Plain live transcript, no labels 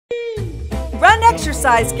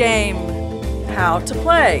exercise game. How to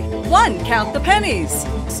play. 1. Count the pennies.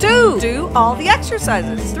 2. Do all the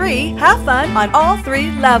exercises. 3. Have fun on all 3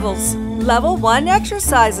 levels. Level 1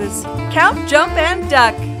 exercises. Count, jump, and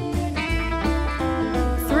duck.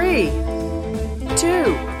 3,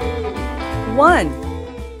 2, 1.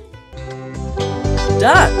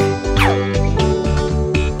 Duck.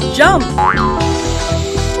 Jump.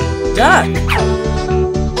 Duck.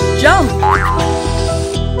 Jump.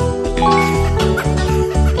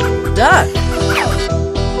 Duck.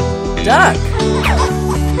 Duck.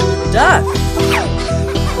 Duck.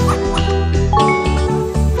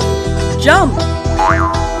 Jump.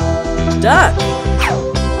 Duck.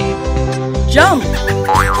 Jump.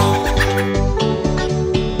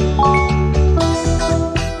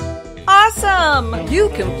 Awesome! You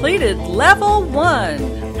completed level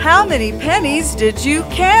 1. How many pennies did you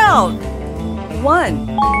count? 1,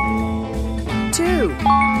 2,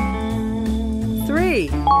 3.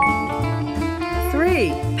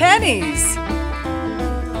 3 pennies.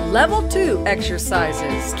 Level 2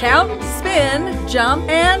 exercises. Count, spin, jump,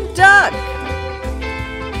 and duck.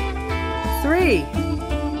 3,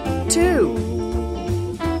 2,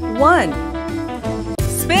 1.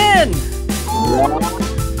 Spin.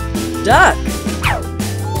 Duck.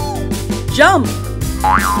 Jump.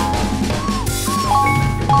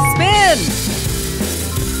 Spin.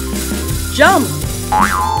 Jump.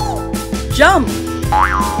 Jump.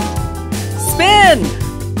 Spin.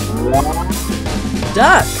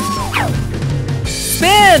 Duck.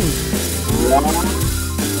 Spin.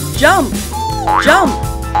 Jump. Jump.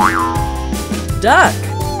 Duck.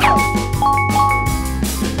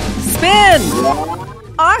 Spin.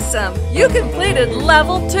 Awesome! You completed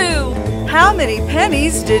level 2. How many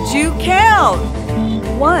pennies did you count?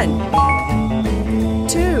 1,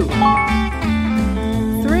 2,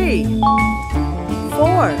 3,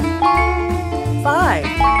 4, 5.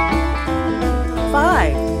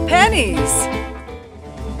 5 pennies.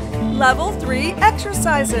 Level 3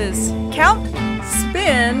 exercises. Count,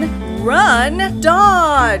 spin, run,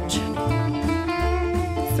 dodge.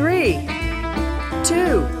 3,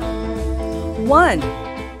 2, 1.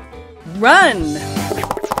 Run.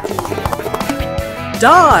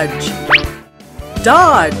 Dodge.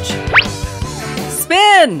 Dodge.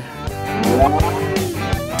 Spin.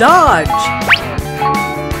 Dodge.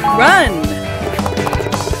 Run.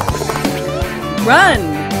 Run.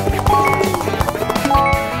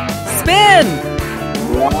 Spin.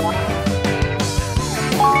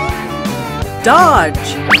 Dodge.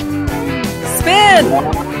 Spin.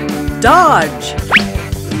 Dodge.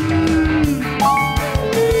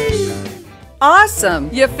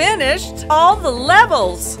 Awesome! You finished all the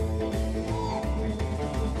levels!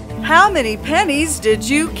 How many pennies did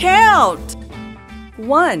you count?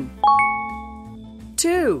 1,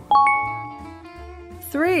 2,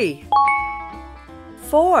 3,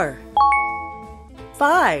 4,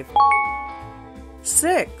 5,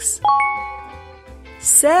 6,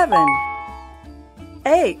 7,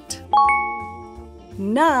 8,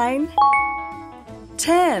 9,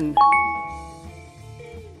 10.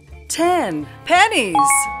 10 pennies.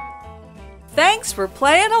 Thanks for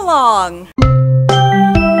playing along.